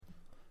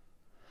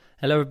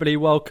Hello everybody,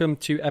 welcome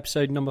to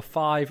episode number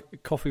 5,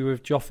 Coffee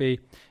with Joffy.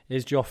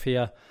 Is Joff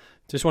here.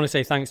 Just want to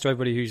say thanks to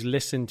everybody who's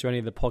listened to any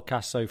of the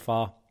podcasts so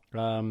far.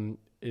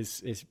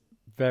 It's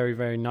very,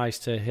 very nice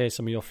to hear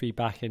some of your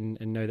feedback and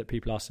know that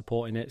people are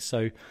supporting it.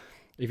 So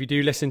if you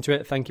do listen to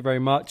it, thank you very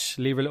much.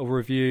 Leave a little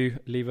review,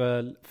 leave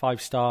a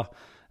 5-star,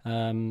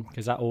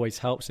 because that always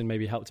helps and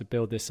maybe help to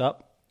build this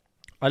up.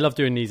 I love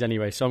doing these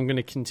anyway, so I'm going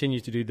to continue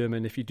to do them.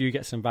 And if you do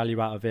get some value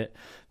out of it,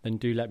 then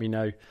do let me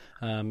know.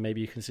 Maybe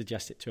you can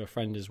suggest it to a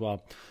friend as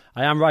well.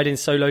 I am riding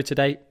solo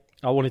today.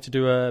 I wanted to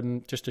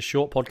do just a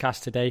short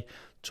podcast today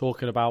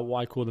talking about what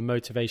I call the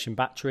motivation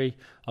battery.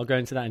 I'll go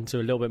into that into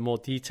a little bit more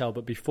detail.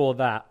 But before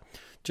that,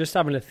 just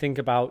having to think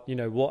about,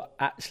 what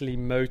actually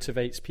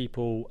motivates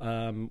people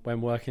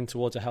when working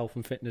towards a health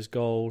and fitness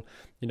goal.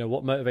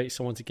 What motivates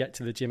someone to get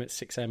to the gym at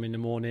 6 a.m. in the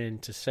morning,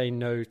 to say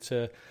no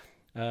to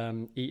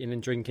eating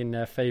and drinking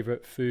their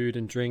favorite food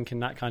and drink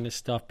and that kind of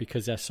stuff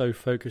because they're so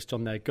focused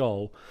on their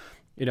goal.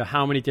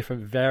 How many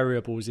different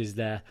variables is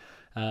there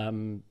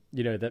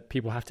that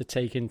people have to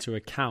take into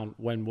account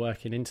when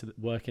working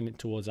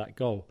towards that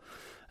goal.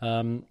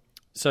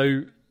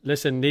 So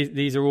listen,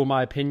 these are all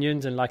my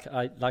opinions, and like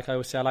I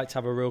always say, I like to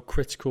have a real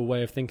critical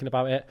way of thinking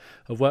about it.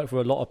 I've worked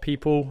with a lot of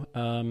people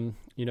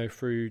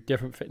through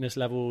different fitness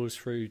levels,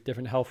 through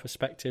different health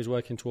perspectives,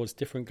 working towards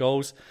different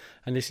goals,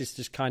 and this is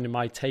just kind of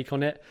my take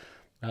on it.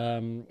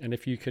 And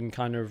if you can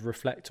kind of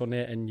reflect on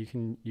it and you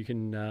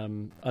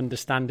can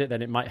understand it,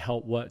 then it might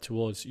help work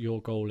towards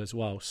your goal as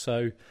well.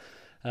 So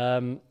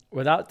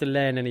without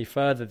delaying any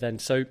further then,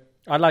 so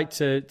I like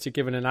to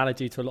give an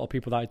analogy to a lot of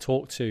people that I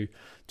talk to,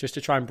 just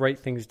to try and break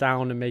things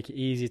down and make it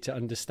easy to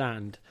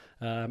understand,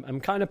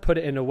 and kind of put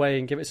it in a way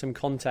and give it some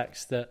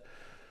context that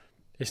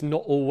it's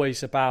not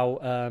always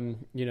about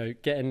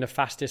getting the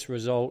fastest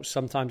results.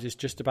 Sometimes it's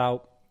just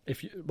about,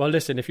 if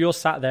you're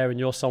sat there and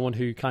you're someone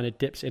who kind of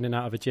dips in and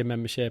out of a gym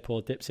membership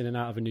or dips in and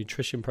out of a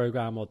nutrition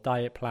program or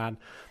diet plan,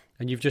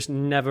 and you've just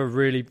never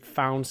really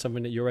found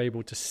something that you're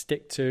able to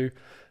stick to,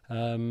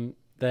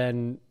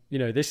 then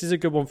this is a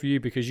good one for you,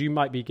 because you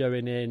might be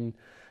going in,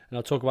 and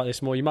I'll talk about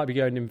this more, you might be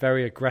going in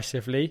very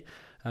aggressively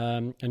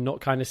and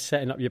not kind of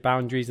setting up your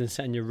boundaries and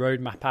setting your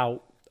roadmap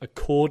out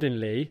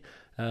accordingly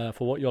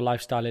for what your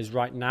lifestyle is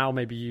right now.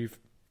 Maybe you've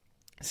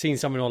seen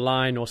something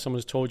online or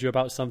someone's told you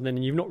about something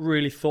and you've not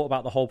really thought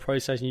about the whole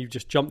process, and you've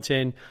just jumped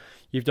in,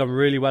 you've done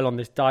really well on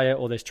this diet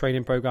or this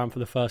training program for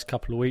the first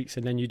couple of weeks,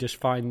 and then you just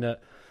find that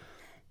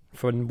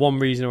for one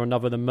reason or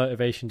another, the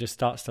motivation just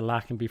starts to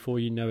lack, and before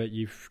you know it,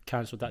 you've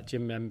cancelled that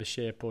gym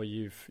membership, or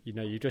you've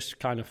just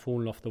kind of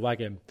fallen off the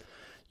wagon.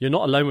 You're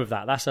not alone with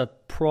that. That's a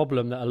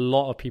problem that a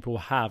lot of people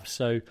have.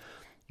 So,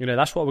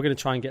 that's what we're going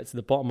to try and get to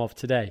the bottom of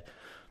today.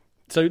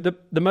 So the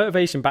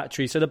motivation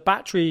battery. So the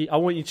battery, I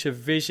want you to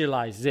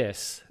visualize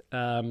this.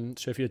 So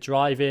if you're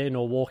driving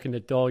or walking the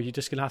dog, you're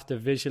just going to have to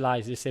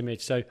visualize this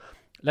image. So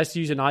let's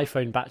use an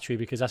iPhone battery,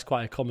 because that's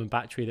quite a common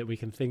battery that we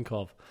can think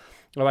of.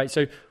 All right,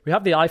 so we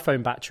have the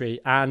iPhone battery,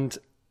 and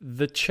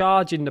the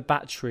charge in the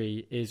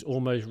battery is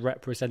almost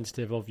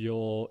representative of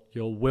your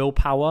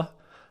willpower,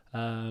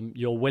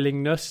 your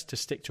willingness to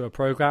stick to a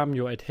program,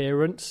 your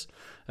adherence.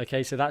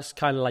 Okay, so that's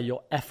kind of like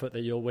your effort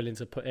that you're willing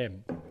to put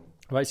in.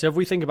 Right, so if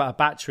we think about a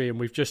battery and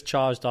we've just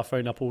charged our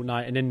phone up all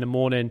night, and in the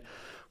morning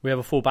we have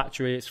a full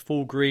battery, it's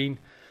full green.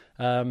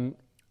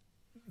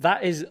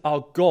 That is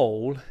our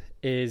goal.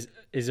 Is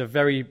a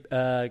very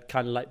kind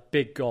of like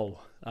big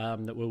goal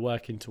that we're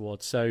working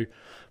towards. So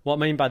what I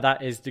mean by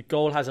that is the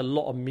goal has a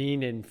lot of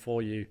meaning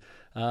for you.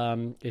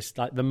 It's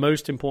like the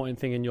most important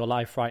thing in your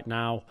life right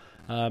now.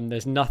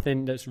 There's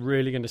nothing that's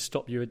really going to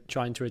stop you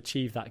trying to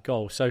achieve that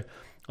goal. So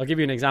I'll give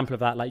you an example of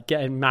that. Like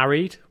getting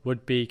married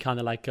would be kind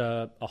of like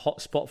a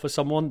hot spot for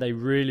someone. They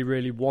really,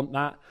 really want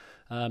that.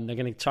 They're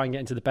going to try and get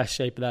into the best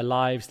shape of their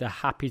lives. They're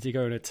happy to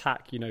go and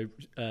attack,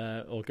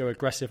 or go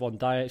aggressive on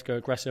diets, go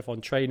aggressive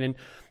on training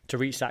to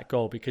reach that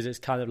goal, because it's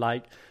kind of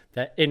like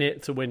they're in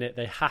it to win it.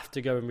 They have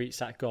to go and reach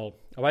that goal.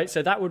 All right.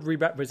 So that would be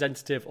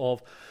representative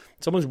of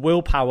someone's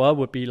willpower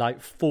would be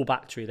like full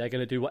battery. They're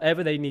going to do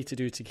whatever they need to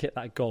do to hit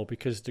that goal,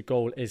 because the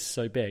goal is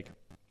so big.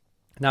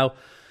 Now,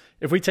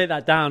 if we take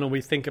that down and we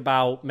think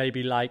about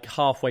maybe like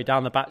halfway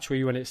down the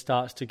battery when it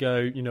starts to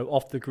go,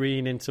 off the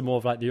green into more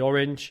of like the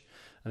orange,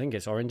 I think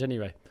it's orange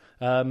anyway.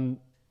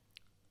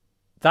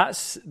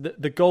 That's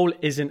the goal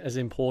isn't as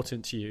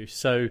important to you.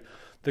 So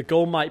the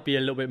goal might be a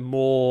little bit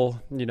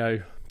more,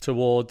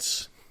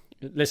 towards,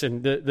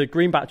 listen, the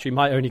green battery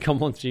might only come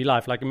once in your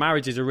life. Like a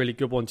marriage is a really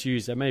good one to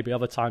use. There may be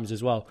other times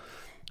as well.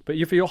 But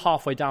if you're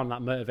halfway down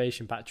that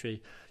motivation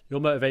battery, your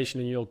motivation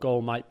and your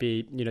goal might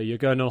be, you're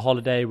going on a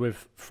holiday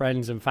with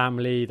friends and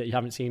family that you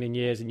haven't seen in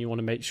years, and you want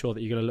to make sure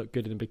that you're going to look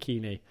good in a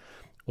bikini.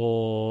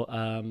 Or,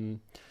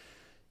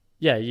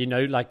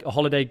 like a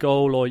holiday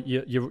goal, or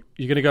you're going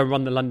to go and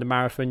run the London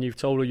Marathon. You've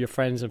told all your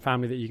friends and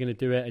family that you're going to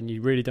do it, and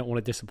you really don't want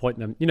to disappoint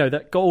them.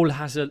 That goal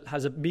has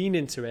a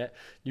meaning to it.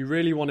 You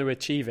really want to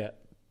achieve it.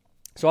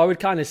 So I would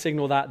kind of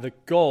signal that the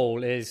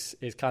goal is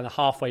kind of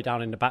halfway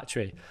down in the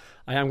battery.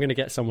 I am going to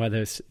get somewhere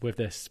with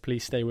this.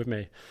 Please stay with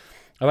me.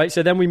 All right,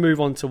 so then we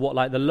move on to what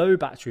like the low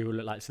battery will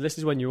look like. So this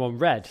is when you're on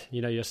red.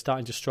 You're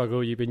starting to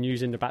struggle. You've been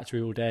using the battery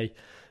all day.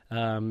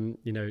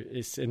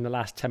 It's in the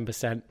last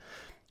 10%.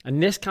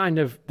 And this kind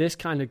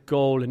of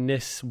goal and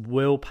this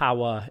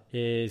willpower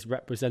is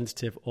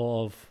representative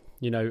of,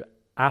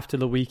 after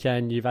the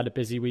weekend, you've had a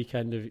busy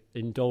weekend of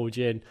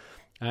indulging,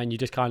 and you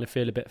just kind of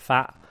feel a bit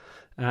fat,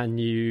 and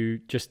you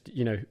just,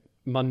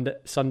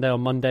 Sunday or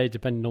Monday,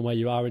 depending on where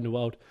you are in the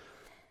world,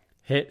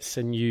 hits,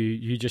 and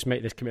you just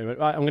make this commitment.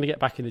 Right, I'm going to get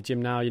back in the gym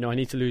now. I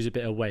need to lose a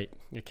bit of weight.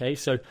 Okay,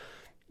 so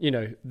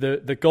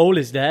the goal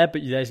is there,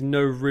 but there's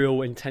no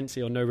real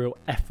intensity or no real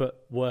effort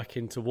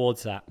working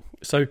towards that.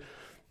 So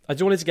I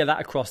just wanted to get that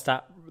across,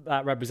 that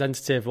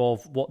representative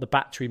of what the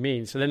battery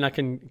means. So then I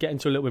can get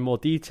into a little bit more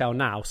detail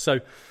now. So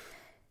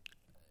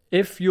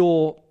if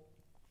you're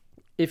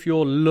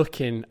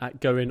looking at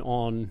going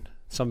on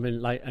something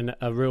like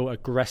a real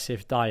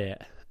aggressive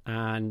diet,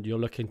 and you're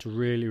looking to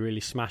really, really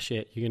smash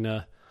it, you're going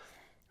to,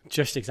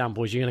 just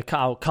examples, you're going to cut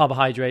out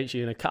carbohydrates,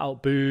 you're going to cut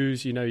out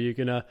booze, you're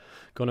going to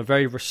go on a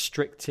very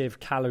restrictive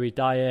calorie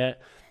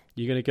diet,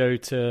 you're going to go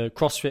to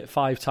CrossFit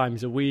 5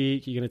 times a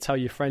week, you're going to tell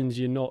your friends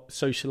you're not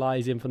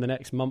socializing for the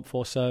next month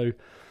or so.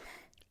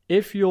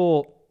 If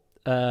your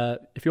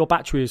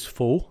battery is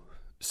full,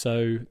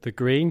 so the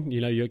green,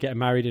 you're getting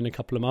married in a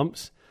couple of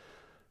months,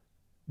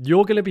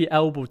 you're going to be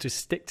able to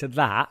stick to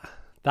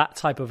that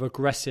type of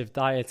aggressive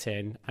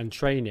dieting and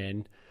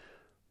training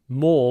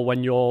more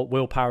when your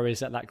willpower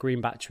is at that green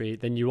battery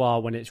than you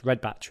are when it's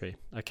red battery.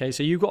 Okay,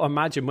 so you've got to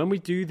imagine when we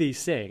do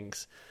these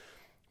things,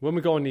 when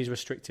we go on these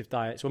restrictive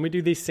diets, when we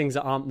do these things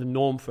that aren't the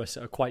norm for us,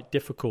 that are quite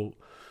difficult,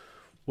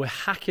 we're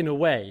hacking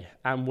away,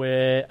 and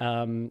we're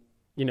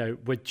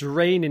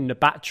draining the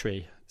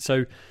battery.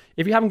 So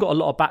if you haven't got a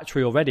lot of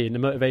battery already and the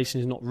motivation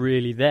is not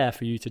really there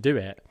for you to do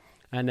it,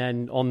 and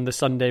then on the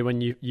Sunday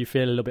when you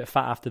feel a little bit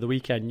fat after the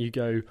weekend, you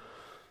go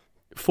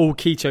full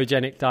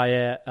ketogenic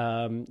diet,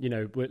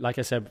 like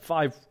I said,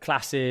 5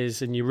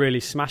 classes, and you're really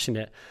smashing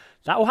it,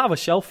 that will have a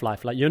shelf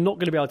life. Like, you're not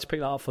going to be able to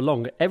pick that up for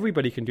long.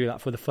 Everybody can do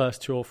that for the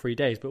first 2 or 3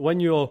 days. But when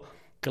your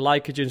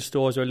glycogen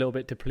stores are a little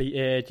bit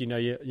depleted,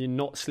 you're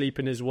not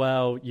sleeping as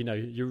well,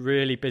 you're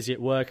really busy at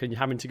work and you're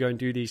having to go and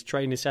do these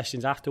training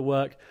sessions after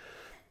work,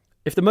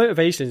 if the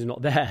motivation is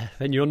not there,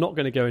 then you're not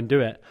going to go and do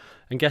it.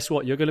 And guess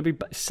what? You're going to be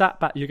sat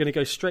back. You're going to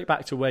go straight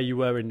back to where you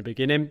were in the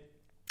beginning,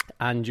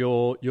 and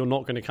you're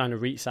not going to kind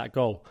of reach that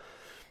goal.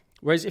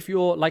 Whereas if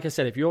you're, like I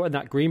said, if you're in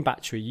that green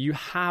battery, you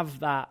have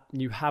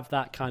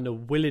that kind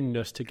of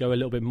willingness to go a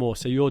little bit more.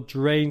 So you'll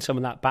drain some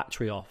of that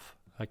battery off.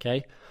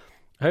 Okay,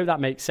 I hope that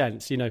makes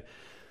sense.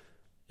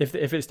 If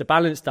it's the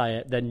balanced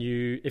diet, then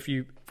if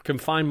you can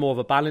find more of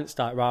a balanced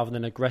diet rather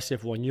than an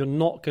aggressive one, you're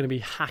not going to be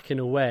hacking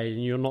away,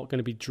 and you're not going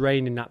to be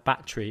draining that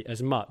battery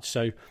as much.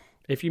 So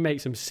if you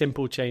make some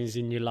simple changes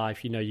in your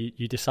life,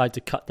 you decide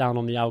to cut down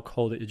on the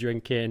alcohol that you're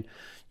drinking,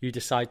 you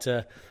decide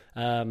to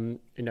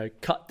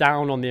cut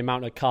down on the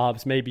amount of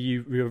carbs. Maybe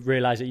you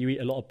realize that you eat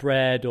a lot of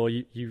bread, or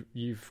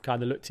you've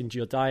kind of looked into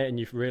your diet and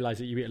you've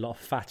realized that you eat a lot of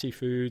fatty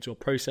foods or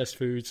processed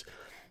foods,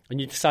 and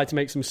you decide to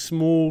make some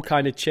small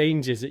kind of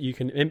changes that you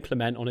can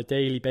implement on a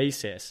daily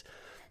basis.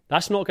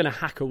 That's not going to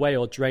hack away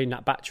or drain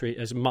that battery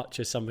as much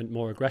as something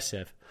more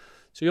aggressive.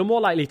 So you're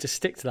more likely to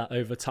stick to that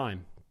over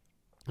time.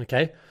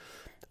 Okay?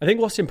 I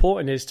think what's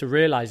important is to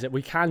realize that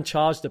we can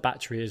charge the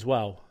battery as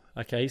well.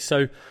 Okay,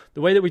 so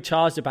the way that we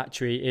charge the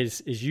battery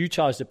is you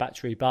charge the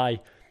battery by,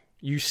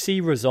 you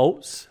see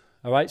results.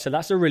 All right, so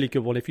that's a really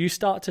good one. If you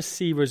start to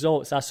see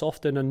results, that's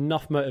often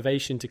enough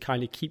motivation to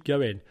kind of keep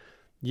going.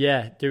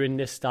 Yeah, doing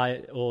this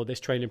diet or this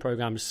training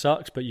program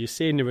sucks, but you're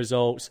seeing the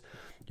results.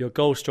 Your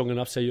goal's strong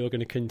enough, so you're going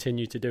to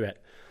continue to do it.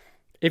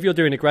 If you're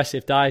doing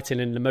aggressive dieting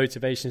and the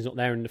motivation is not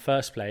there in the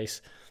first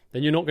place,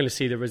 then you're not going to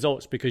see the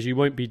results, because you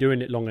won't be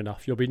doing it long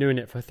enough. You'll be doing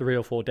it for 3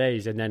 or 4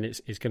 days, and then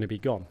it's going to be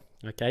gone.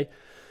 Okay.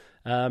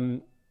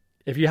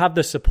 If you have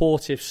the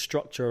supportive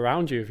structure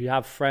around you, if you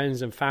have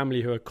friends and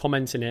family who are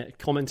commenting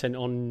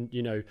on,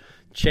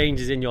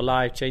 changes in your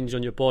life, changes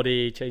on your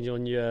body, changes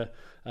on your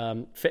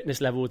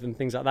fitness levels and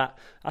things like that,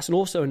 that's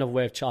also another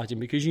way of charging,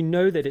 because you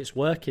know that it's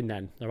working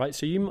then. All right.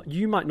 So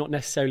you might not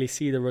necessarily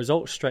see the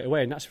results straight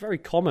away. And that's very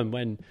common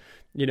when,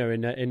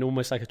 in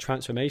almost like a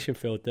transformation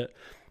field, that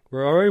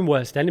we're our own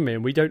worst enemy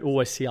and we don't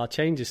always see our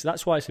changes. So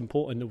that's why it's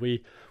important that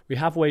we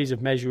have ways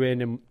of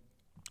measuring, and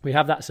we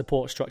have that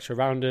support structure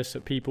around us,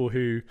 of people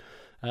who,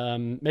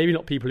 maybe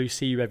not people who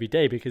see you every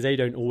day because they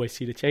don't always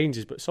see the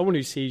changes, but someone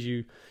who sees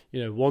you,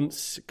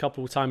 once, a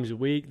couple of times a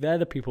week, they're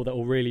the people that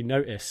will really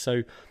notice.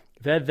 So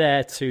if they're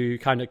there to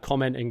kind of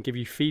comment and give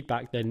you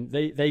feedback, then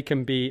they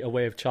can be a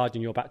way of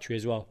charging your battery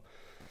as well.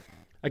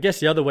 I guess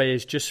the other way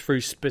is just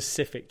through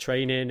specific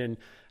training and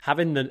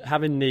having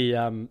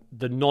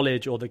the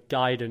knowledge or the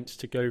guidance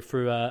to go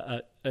through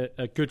a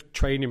good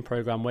training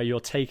program where you're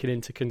taking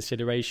into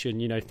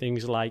consideration,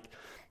 things like,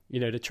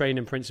 the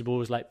training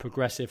principles like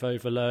progressive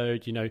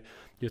overload,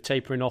 you're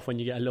tapering off when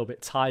you get a little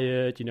bit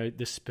tired,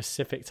 the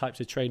specific types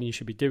of training you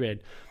should be doing.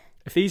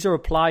 If these are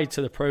applied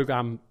to the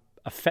program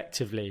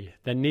effectively,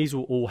 then these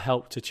will all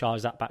help to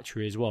charge that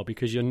battery as well,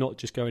 because you're not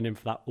just going in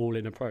for that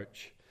all-in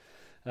approach.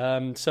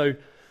 So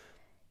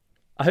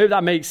I hope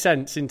that makes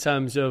sense in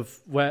terms of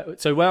where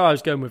I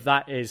was going with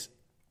that is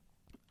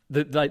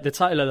the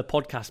title of the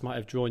podcast might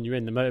have drawn you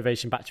in, the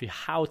motivation battery,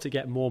 how to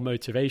get more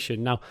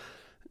motivation. Now,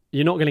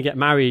 you're not going to get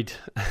married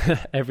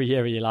every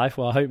year of your life.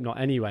 Well, I hope not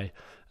anyway.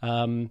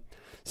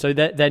 So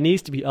there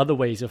needs to be other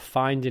ways of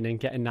finding and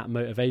getting that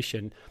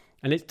motivation.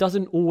 And it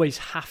doesn't always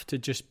have to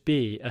just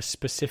be a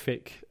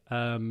specific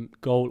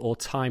goal or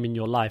time in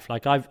your life.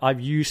 Like I've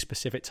used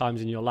specific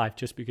times in your life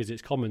just because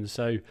it's common.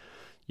 So,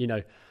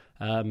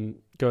 going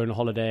on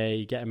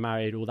holiday, getting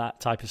married, all that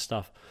type of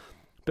stuff.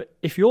 But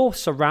if you're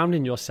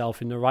surrounding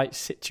yourself in the right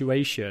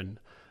situation,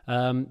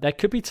 there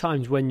could be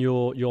times when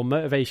your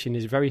motivation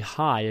is very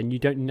high and you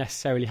don't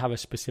necessarily have a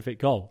specific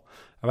goal.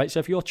 All right.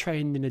 So if you're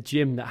training in a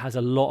gym that has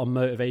a lot of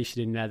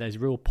motivation in there, there's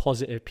real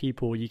positive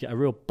people, you get a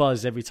real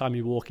buzz every time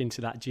you walk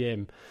into that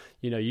gym.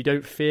 You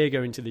don't fear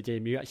going to the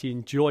gym. You actually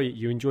enjoy it.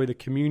 You enjoy the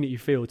community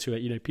feel to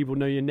it. People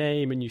know your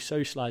name and you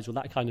socialize, all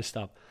that kind of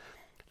stuff.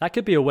 That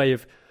could be a way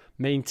of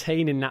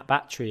maintaining that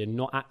battery and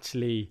not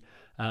actually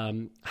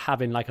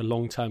having like a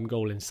long-term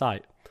goal in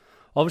sight.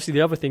 Obviously,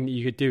 the other thing that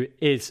you could do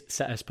is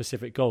set a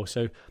specific goal.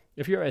 So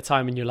if you're at a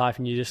time in your life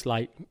and you're just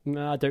like,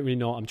 I don't really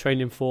know what I'm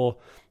training for,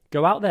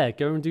 go out there,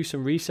 go and do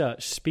some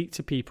research, speak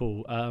to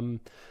people,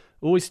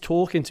 always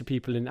talking to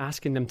people and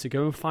asking them to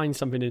go and find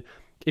something. And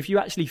if you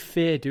actually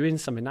fear doing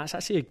something, that's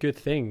actually a good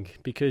thing,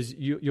 because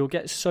you'll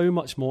get so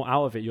much more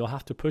out of it. You'll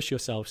have to push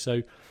yourself.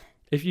 So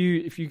if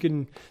you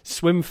can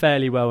swim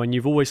fairly well and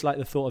you've always liked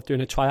the thought of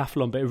doing a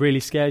triathlon, but it really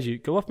scares you,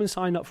 go up and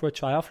sign up for a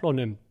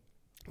triathlon and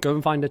go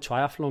and find a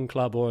triathlon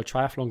club or a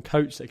triathlon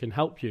coach that can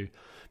help you.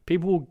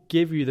 People will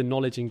give you the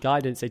knowledge and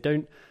guidance.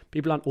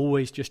 People aren't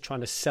always just trying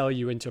to sell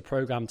you into a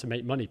program to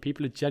make money.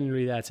 People are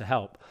genuinely there to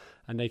help,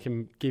 and they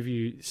can give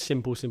you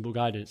simple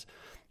guidance.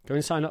 Go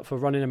and sign up for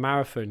running a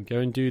marathon. Go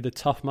and do the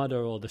Tough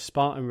Mudder or the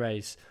Spartan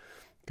race.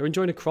 Go and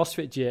join a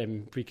CrossFit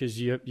gym because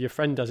your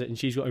friend does it and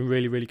she's got in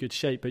really, really good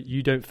shape, but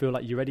you don't feel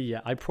like you're ready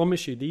yet. I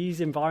promise you,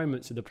 these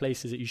environments are the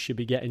places that you should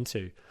be getting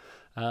to.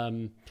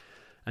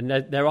 And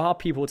there are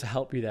people to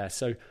help you there.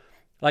 So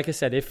like I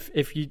said,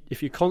 if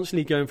you're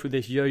constantly going through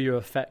this yo-yo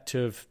effect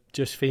of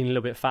just feeling a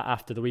little bit fat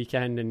after the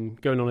weekend and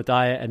going on a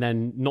diet and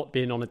then not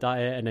being on a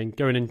diet and then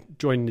going and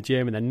joining the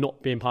gym and then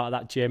not being part of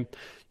that gym,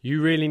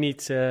 you really need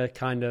to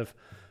kind of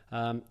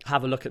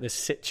have a look at the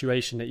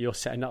situation that you're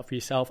setting up for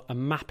yourself and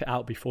map it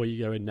out before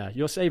you go in there.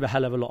 You'll save a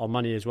hell of a lot of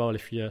money as well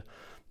if you're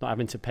not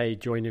having to pay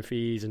joining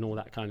fees and all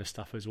that kind of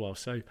stuff as well.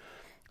 So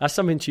that's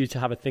something to you to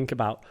have a think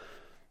about.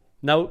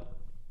 Now,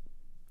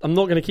 I'm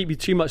not going to keep you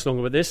too much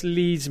longer, but this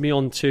leads me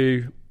on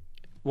to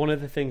one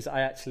of the things that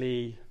I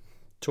actually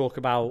talk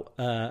about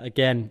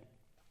again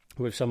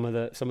with some of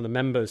the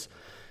members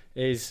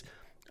is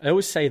I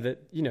always say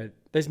that,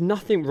 there's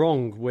nothing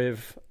wrong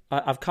with,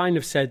 I've kind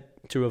of said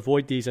to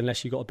avoid these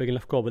unless you've got a big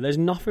enough goal, but there's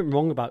nothing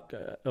wrong about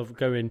of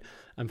going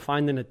and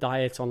finding a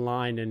diet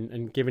online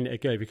and giving it a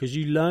go, because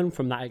you learn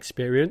from that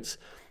experience.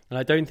 And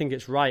I don't think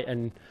it's right.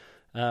 And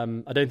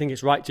I don't think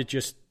it's right to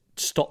just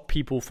stop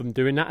people from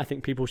doing that. I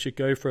think people should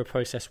go through a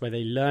process where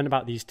they learn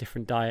about these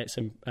different diets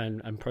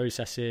and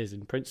processes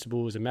and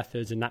principles and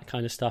methods and that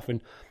kind of stuff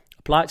and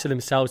apply it to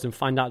themselves and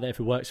find out that if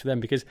it works for them,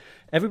 because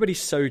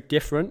everybody's so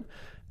different.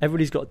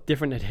 Everybody's got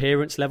different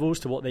adherence levels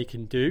to what they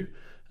can do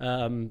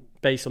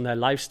based on their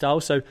lifestyle.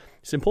 So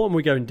it's important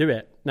we go and do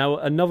it. Now,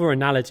 another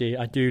analogy,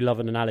 I do love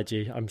an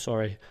analogy, I'm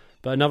sorry,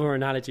 but another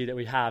analogy that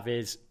we have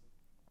is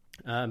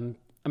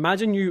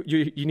imagine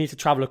you need to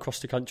travel across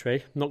the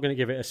country. I'm not going to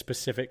give it a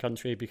specific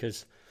country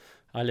because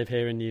I live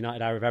here in the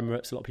United Arab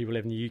Emirates. A lot of people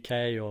live in the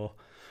UK or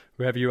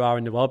wherever you are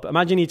in the world. But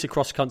imagine you need to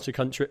cross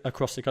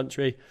across the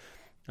country.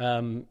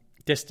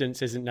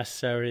 Distance isn't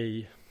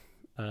necessarily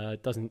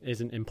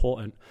isn't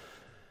important.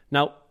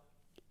 Now,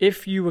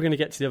 if you were going to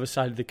get to the other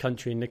side of the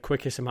country in the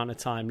quickest amount of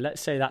time,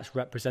 let's say that's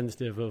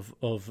representative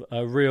of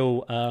a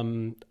real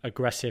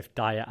aggressive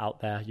diet out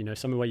there.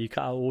 Something where you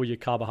cut out all your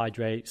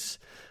carbohydrates.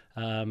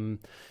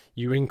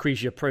 You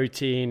increase your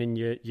protein and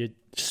you're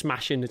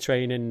smashing the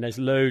training, and there's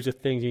loads of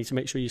things. You need to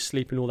make sure you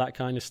sleep and all that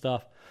kind of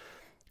stuff.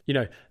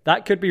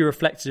 That could be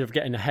reflective of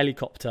getting a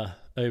helicopter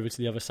over to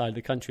the other side of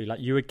the country.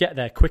 Like, you would get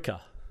there quicker,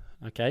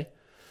 okay?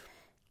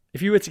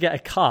 If you were to get a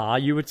car,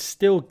 you would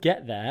still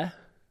get there,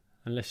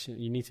 unless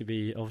you need to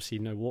be, obviously,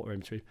 no water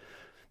in between.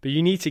 But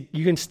you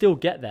can still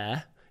get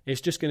there. It's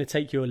just going to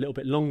take you a little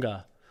bit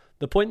longer.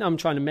 The point that I'm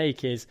trying to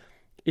make is,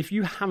 if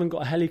you haven't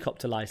got a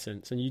helicopter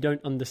license and you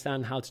don't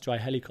understand how to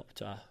drive a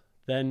helicopter,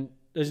 then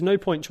there's no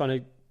point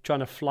trying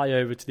to fly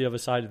over to the other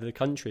side of the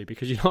country,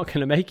 because you're not going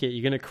to make it.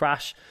 You're going to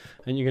crash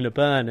and you're going to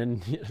burn.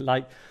 And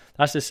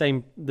that's the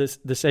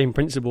same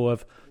principle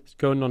of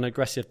going on an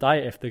aggressive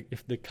diet.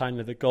 If the kind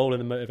of the goal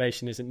and the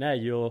motivation isn't there,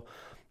 you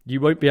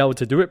won't be able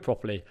to do it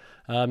properly.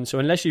 So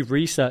unless you've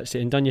researched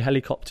it and done your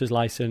helicopter's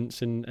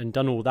license and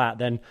done all that,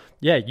 then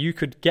yeah, you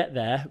could get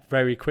there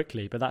very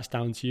quickly, but that's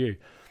down to you.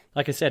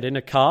 Like I said, in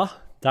a car,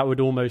 that would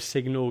almost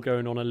signal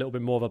going on a little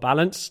bit more of a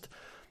balanced.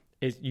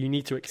 is you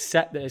need to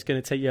accept that it's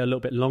going to take you a little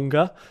bit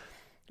longer.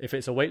 If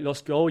it's a weight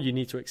loss goal, you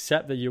need to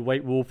accept that your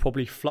weight will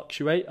probably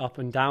fluctuate up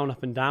and down.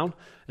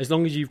 As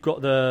long as you've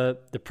got the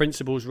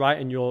principles right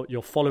and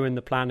you're following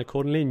the plan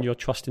accordingly and you're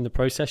trusting the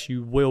process,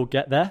 you will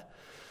get there.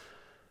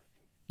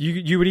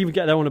 You would even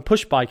get there on a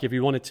push bike if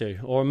you wanted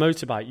to, or a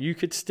motorbike. You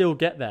could still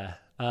get there.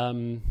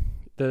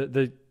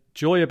 The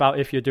joy about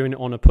if you're doing it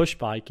on a push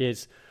bike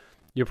is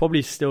you're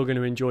probably still going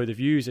to enjoy the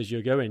views as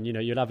you're going.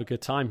 You'll have a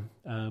good time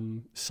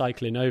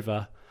cycling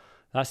over.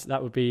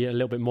 That would be a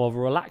little bit more of a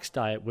relaxed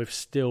diet with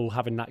still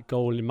having that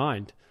goal in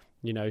mind.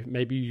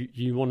 Maybe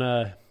you want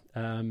to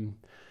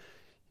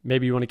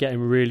get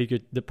in really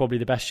good, probably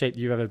the best shape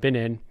you've ever been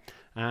in,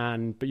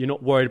 but you're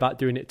not worried about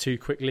doing it too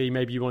quickly.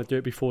 Maybe you want to do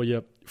it before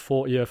your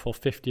 40th or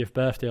 50th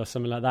birthday or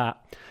something like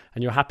that,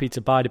 and you're happy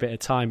to bide a bit of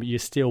time, but you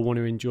still want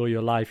to enjoy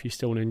your life. You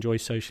still want to enjoy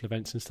social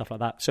events and stuff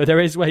like that. So there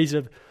is ways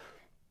of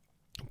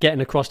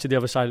getting across to the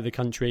other side of the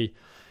country.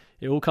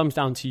 It all comes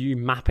down to you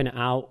mapping it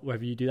out,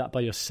 whether you do that by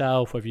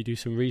yourself, whether you do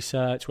some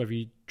research, whether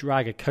you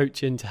drag a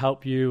coach in to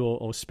help you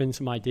or spin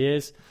some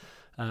ideas.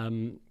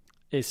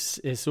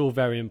 It's all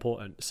very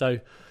important. So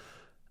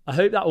I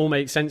hope that all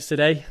makes sense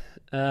today.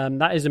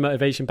 That is the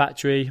motivation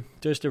battery.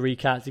 Just to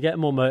recap, to get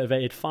more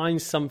motivated,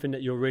 find something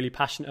that you're really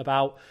passionate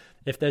about.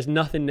 If there's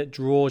nothing that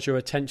draws your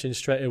attention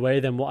straight away,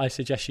 then what I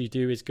suggest you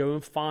do is go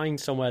and find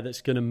somewhere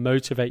that's going to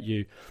motivate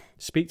you.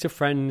 Speak to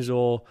friends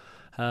or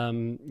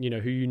who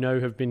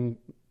have been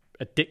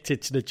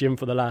addicted to the gym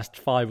for the last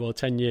 5 or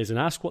 10 years and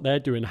ask what they're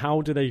doing.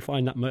 How do they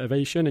find that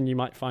motivation? And you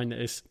might find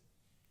that it's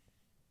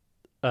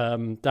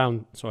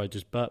down. Sorry, I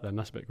just burped then.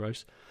 That's a bit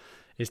gross.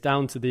 It's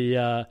down to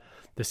the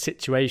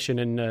situation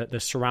and the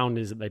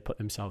surroundings that they put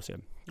themselves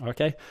in.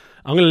 Okay,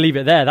 I'm going to leave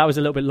it there. That was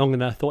a little bit longer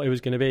than I thought it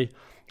was going to be.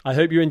 I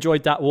hope you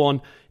enjoyed that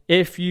one.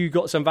 If you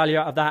got some value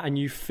out of that and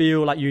you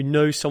feel like you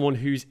know someone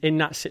who's in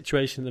that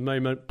situation at the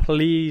moment,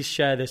 please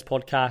share this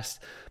podcast.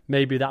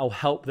 Maybe that will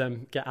help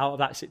them get out of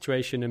that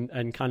situation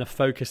and kind of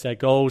focus their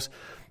goals.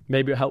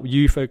 Maybe it'll help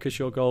you focus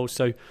your goals.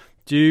 So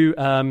do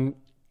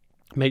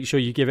make sure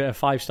you give it a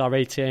 5-star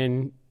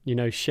rating,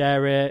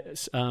 share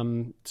it,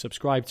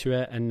 subscribe to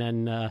it, and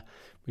then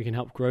we can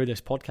help grow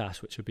this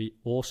podcast, which would be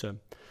awesome.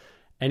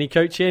 Any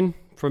coaching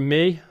from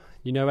me,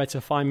 you know where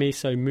to find me.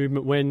 So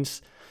Movement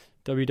Wins,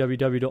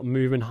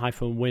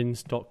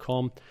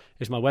 www.movement-wins.com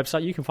is my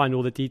website. You can find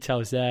all the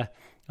details there.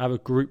 I have a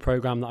group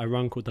program that I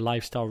run called the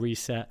Lifestyle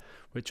Reset,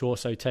 which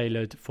also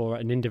tailored for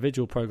an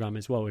individual program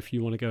as well, if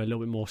you want to go a little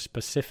bit more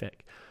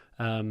specific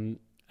and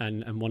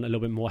want a little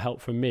bit more help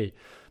from me.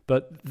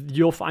 But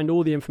you'll find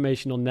all the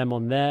information on them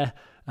on there.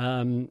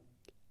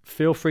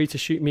 Feel free to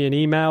shoot me an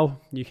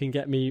email. You can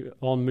get me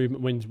on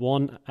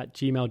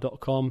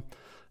movementwins1@gmail.com.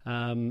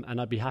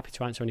 And I'd be happy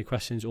to answer any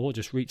questions, or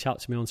just reach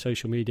out to me on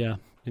social media,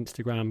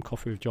 Instagram,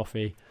 Coffee with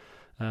Joffy,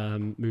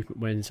 Movement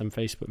Wins, and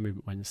Facebook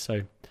Movement Wins.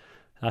 So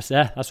that's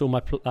there.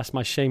 That's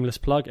my shameless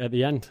plug at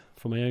the end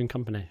for my own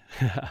company.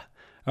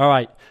 All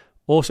right.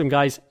 Awesome,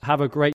 guys. Have a great